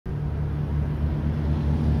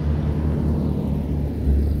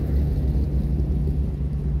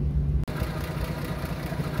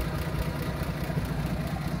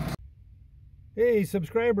Hey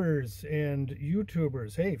subscribers and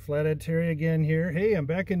YouTubers. Hey, Flathead Terry again here. Hey, I'm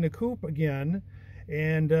back in the Coupe again.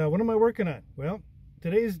 And what am I working on? Well,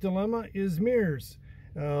 today's dilemma is mirrors.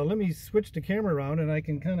 Let me switch the camera around and I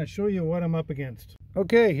can kind of show you what I'm up against.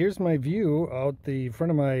 Okay, here's my view out the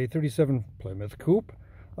front of my 37 Plymouth Coupe.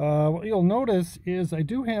 What you'll notice is I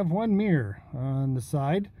do have one mirror on the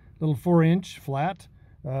side, little 4-inch flat.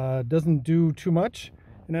 Doesn't do too much.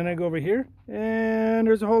 And then I go over here and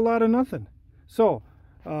there's a whole lot of nothing. So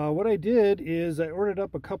what I did is I ordered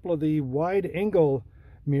up a couple of the wide angle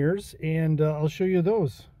mirrors and I'll show you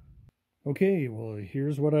those. Okay, well,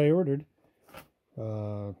 here's what I ordered.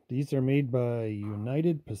 These are made by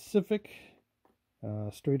United Pacific.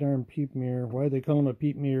 Straight arm peep mirror. Why they call them a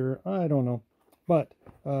peep mirror, I don't know. But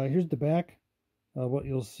here's the back. What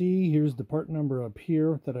you'll see, here's the part number up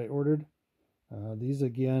here that I ordered. These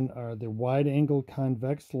again are the wide angle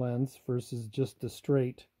convex lens versus just the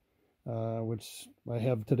straight, which I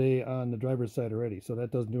have today on the driver's side already, so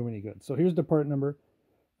that doesn't do me any good. So here's the part number.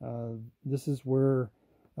 This is where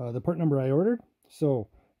the part number I ordered. So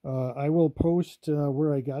I will post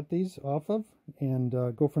where I got these off of and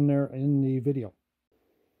go from there in the video.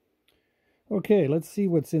 Okay, let's see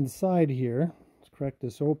what's inside here. Let's crack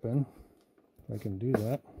this open, if I can do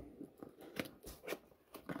that.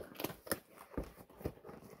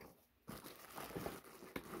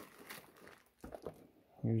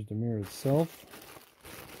 Here's the mirror itself.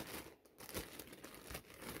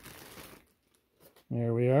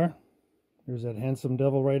 There we are. There's that handsome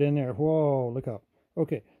devil right in there. Whoa, look out.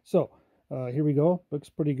 Okay, so here we go. Looks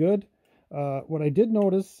pretty good. What I did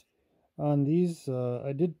notice on these,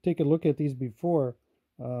 I did take a look at these before.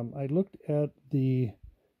 I looked at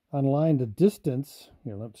online, the distance.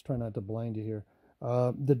 Here, let's try not to blind you here.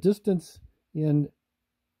 The distance in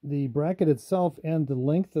the bracket itself and the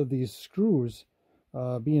length of these screws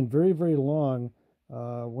being very, very long.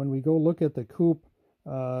 When we go look at the coupe,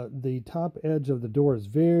 the top edge of the door is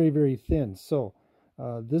very, very thin. So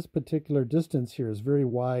this particular distance here is very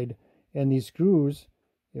wide, and these screws,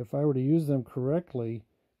 if I were to use them correctly,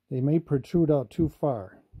 they may protrude out too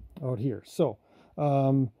far out here. So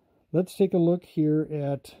let's take a look here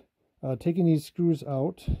at taking these screws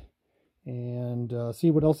out and see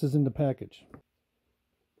what else is in the package.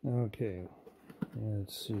 Okay,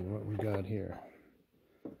 let's see what we got here.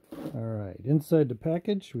 Alright, inside the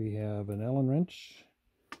package we have an Allen wrench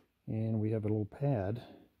and we have a little pad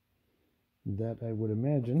that I would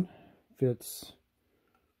imagine fits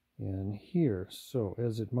in here. So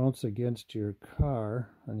as it mounts against your car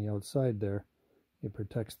on the outside there, it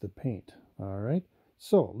protects the paint. Alright,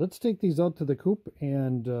 so let's take these out to the coupe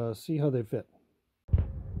and see how they fit.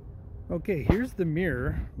 Okay, here's the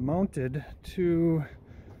mirror mounted to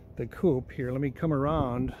the coupe. Here, let me come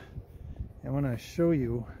around. I want to show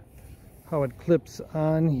you how it clips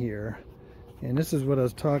on here, and this is what I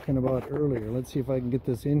was talking about earlier. Let's see if I can get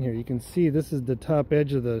this in here. You can see this is the top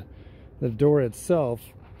edge of the door itself.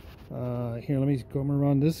 Here, let me come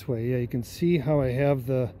around this way. Yeah, you can see how I have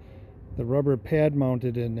the rubber pad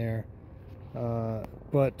mounted in there,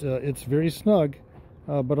 but it's very snug.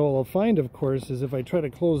 But what I'll find, of course, is if I try to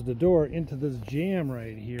close the door into this jam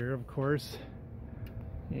right here, of course.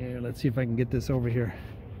 Yeah, let's see if I can get this over here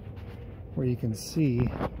where you can see.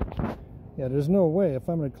 Yeah, there's no way. If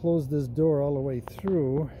I'm going to close this door all the way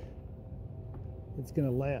through, it's going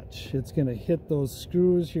to latch. It's going to hit those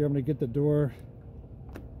screws here. I'm going to get the door.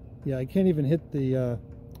 Yeah, I can't even hit the,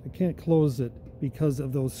 I can't close it because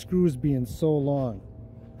of those screws being so long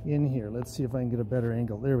in here. Let's see if I can get a better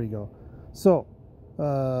angle. There we go. So,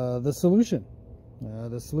 the solution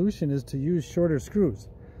is to use shorter screws.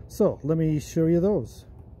 So, let me show you those.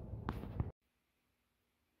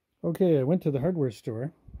 Okay, I went to the hardware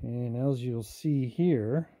store, and as you'll see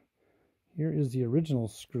here, here is the original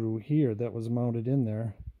screw here that was mounted in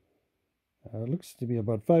there. It looks to be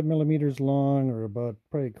about 5 millimeters long, or about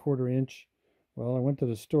probably a 1/4 inch. Well, I went to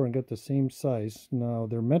the store and got the same size. Now,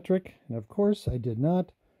 they're metric, and of course, I did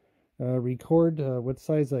not record what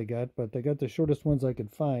size I got, but I got the shortest ones I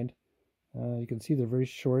could find. You can see they're very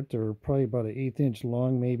short. They're probably about an 1/8 inch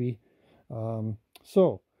long, maybe.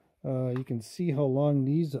 You can see how long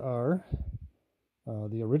these are,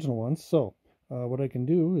 the original ones. So what I can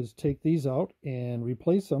do is take these out and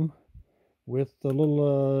replace them with the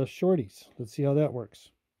little shorties. Let's see how that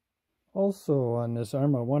works. Also on this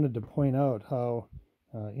arm, I wanted to point out how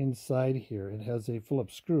inside here it has a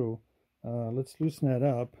Phillips screw. Let's loosen that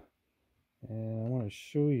up, and I want to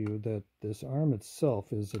show you that this arm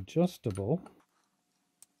itself is adjustable.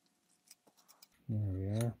 There we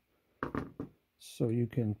are. So you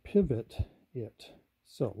can pivot it.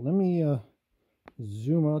 So let me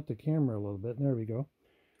zoom out the camera a little bit. There we go.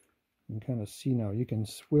 You can kind of see now. You can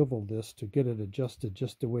swivel this to get it adjusted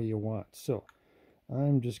just the way you want. So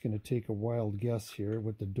I'm just going to take a wild guess here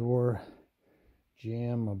with the door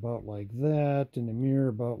jamb about like that and the mirror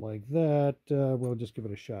about like that. We'll just give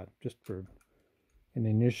it a shot just for an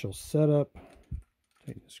initial setup.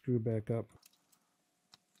 Tighten the screw back up.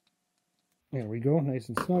 There we go, nice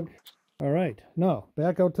and snug. All right, now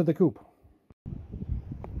back out to the coupe.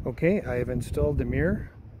 Okay, I have installed the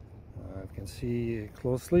mirror. You can see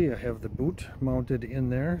closely I have the boot mounted in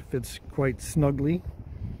there. Fits quite snugly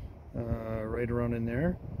right around in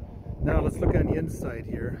there. Now let's look on the inside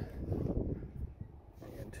here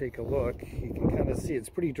and take a look. You can kind of see it's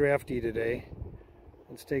pretty drafty today.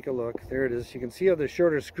 Let's take a look. There it is. You can see how the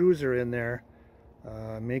shorter screws are in there,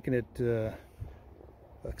 making it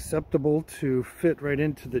acceptable to fit right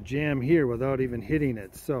into the jamb here without even hitting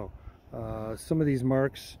it. So some of these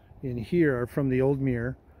marks in here are from the old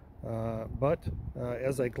mirror, but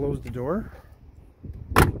as I close the door,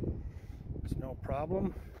 it's no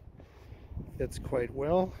problem. Fits quite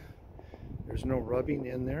well. There's no rubbing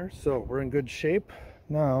in there, so we're in good shape.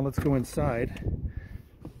 Now let's go inside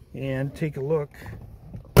and take a look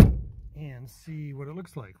and see what it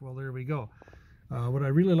looks like. Well, there we go. What I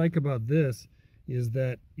really like about this is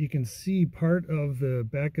that you can see part of the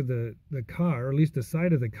back of the car, or at least the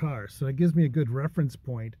side of the car. So it gives me a good reference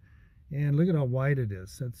point. And look at how wide it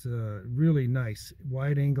is. That's a really nice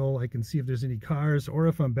wide angle. I can see if there's any cars, or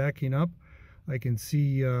if I'm backing up, I can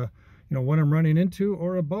see what I'm running into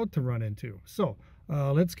or about to run into. So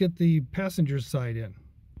let's get the passenger side in.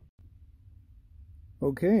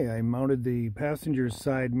 Okay, I mounted the passenger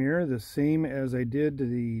side mirror the same as I did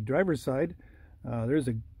the driver's side. There's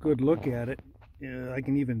a good look at it. I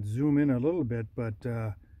can even zoom in a little bit, but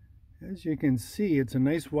as you can see, it's a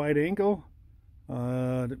nice wide angle.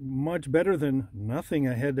 Much better than nothing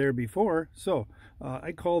I had there before. So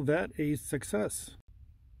I call that a success.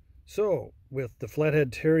 So with the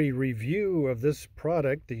Flathead Terry review of this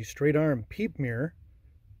product, the straight arm peep mirror,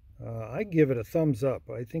 I give it a thumbs up.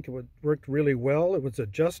 I think it worked really well. It was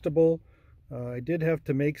adjustable. I did have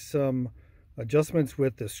to make some adjustments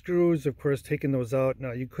with the screws, of course, taking those out.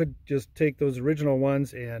 Now you could just take those original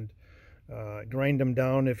ones and grind them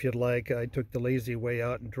down if you'd like. I took the lazy way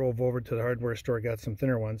out and drove over to the hardware store, got some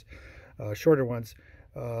thinner ones, shorter ones.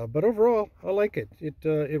 But overall, I like it.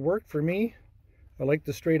 It worked for me. I like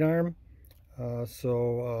the straight arm.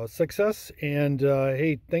 So success, and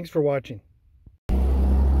hey, thanks for watching.